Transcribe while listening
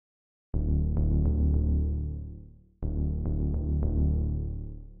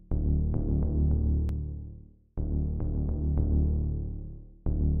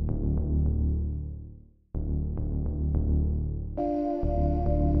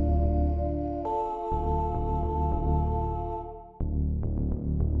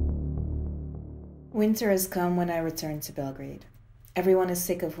Winter has come when I return to Belgrade. Everyone is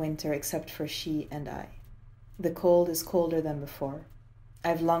sick of winter except for she and I. The cold is colder than before.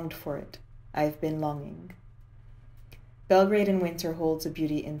 I've longed for it. I've been longing. Belgrade in winter holds a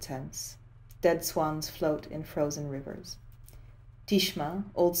beauty intense. Dead swans float in frozen rivers. Tishma,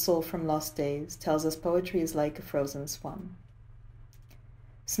 old soul from lost days, tells us poetry is like a frozen swan.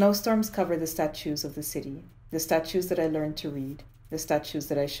 Snowstorms cover the statues of the city, the statues that I learned to read, the statues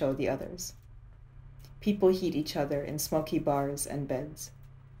that I show the others. People heat each other in smoky bars and beds.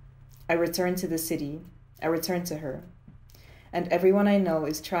 I return to the city, I return to her, and everyone I know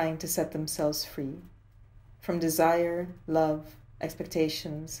is trying to set themselves free from desire, love,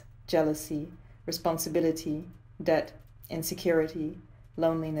 expectations, jealousy, responsibility, debt, insecurity,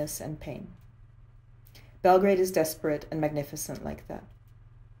 loneliness, and pain. Belgrade is desperate and magnificent like that.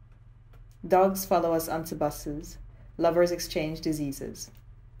 Dogs follow us onto buses. Lovers exchange diseases.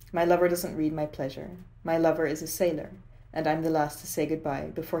 My lover doesn't read my pleasure. My lover is a sailor, and I'm the last to say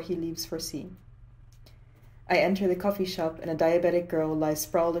goodbye before he leaves for sea. I enter the coffee shop, and a diabetic girl lies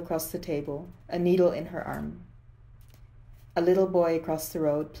sprawled across the table, a needle in her arm. A little boy across the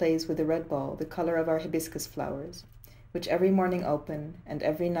road plays with a red ball the color of our hibiscus flowers, which every morning open and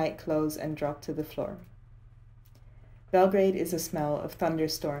every night close and drop to the floor. Belgrade is a smell of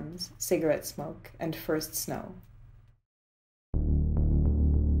thunderstorms, cigarette smoke, and first snow.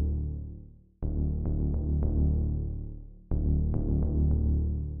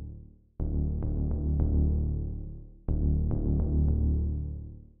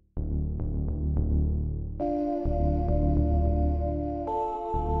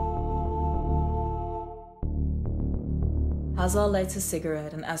 Háttal lights a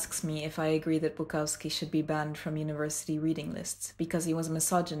cigarette and asks me if I agree that Bukowski should be banned from university reading lists because he was a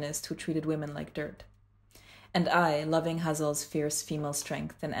misogynist who treated women like dirt. And I, loving Háttal's fierce female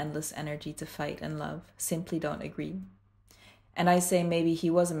strength and endless energy to fight and love, simply don't agree. And I say maybe he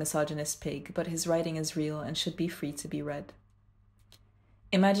was a misogynist pig, but his writing is real and should be free to be read.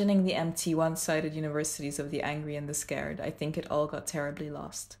 Imagining the empty, one-sided universities of the angry and the scared, I think it all got terribly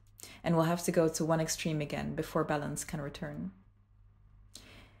lost, and we'll have to go to one extreme again before balance can return.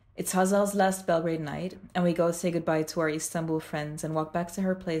 It's Háttal's last Belgrade night, and we go say goodbye to our Istanbul friends and walk back to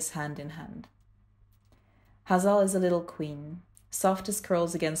her place hand in hand. Háttal is a little queen, soft as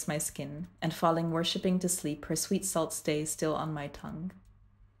curls against my skin, and falling worshipping to sleep, her sweet salt stays still on my tongue.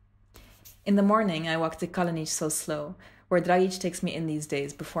 In the morning, I walk to Kalinic so slow, where Dragic takes me in these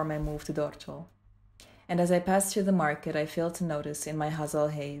days before my move to Dorčol. And as I pass through the market, I fail to notice in my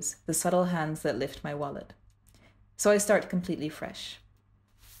Háttal haze the subtle hands that lift my wallet. So I start completely fresh.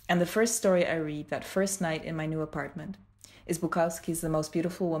 And the first story I read that first night in my new apartment is Bukowski's The Most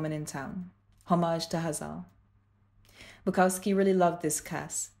Beautiful Woman in Town, homage to Háttal. Bukowski really loved this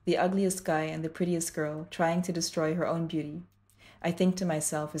Cass, the ugliest guy and the prettiest girl, trying to destroy her own beauty. I think to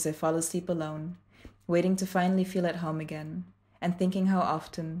myself as I fall asleep alone, waiting to finally feel at home again, and thinking how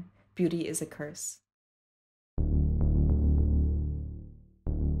often beauty is a curse.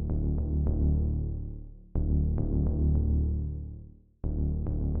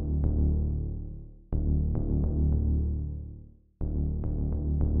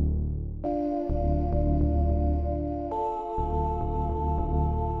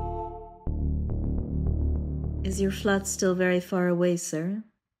 Is your flat still very far away, sir?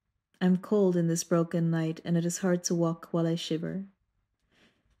 I'm cold in this broken night, and it is hard to walk while I shiver.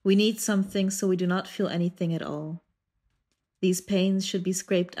 We need something so we do not feel anything at all. These pains should be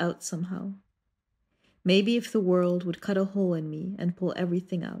scraped out somehow. Maybe if the world would cut a hole in me and pull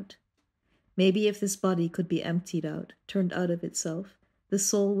everything out. Maybe if this body could be emptied out, turned out of itself, the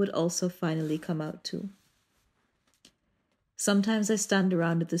soul would also finally come out too. Sometimes I stand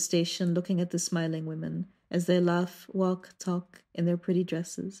around at the station looking at the smiling women as they laugh, walk, talk in their pretty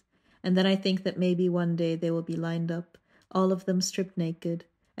dresses, and then I think that maybe one day they will be lined up, all of them stripped naked,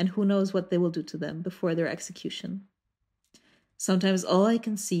 and who knows what they will do to them before their execution. Sometimes all I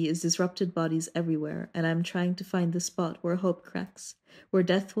can see is disrupted bodies everywhere, and I'm trying to find the spot where hope cracks, where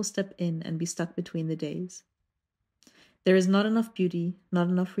death will step in and be stuck between the days. There is not enough beauty, not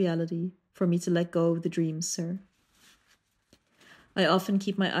enough reality, for me to let go of the dreams, sir. I often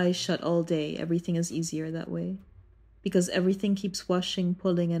keep my eyes shut all day. Everything is easier that way. Because everything keeps washing,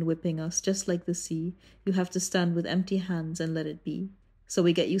 pulling, and whipping us, just like the sea. You have to stand with empty hands and let it be. So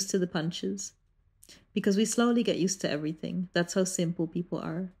we get used to the punches. Because we slowly get used to everything. That's how simple people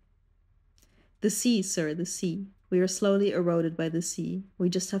are. The sea, sir, the sea. We are slowly eroded by the sea. We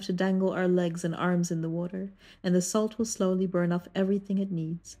just have to dangle our legs and arms in the water, and the salt will slowly burn off everything it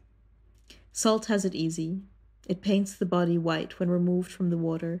needs. Salt has it easy. It paints the body white when removed from the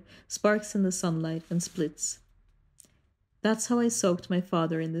water, sparks in the sunlight, and splits. That's how I soaked my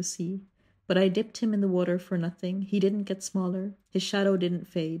father in the sea. But I dipped him in the water for nothing. He didn't get smaller. His shadow didn't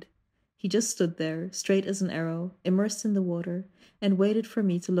fade. He just stood there, straight as an arrow, immersed in the water, and waited for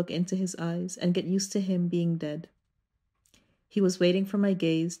me to look into his eyes and get used to him being dead. He was waiting for my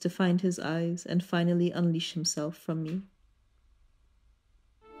gaze to find his eyes and finally unleash himself from me.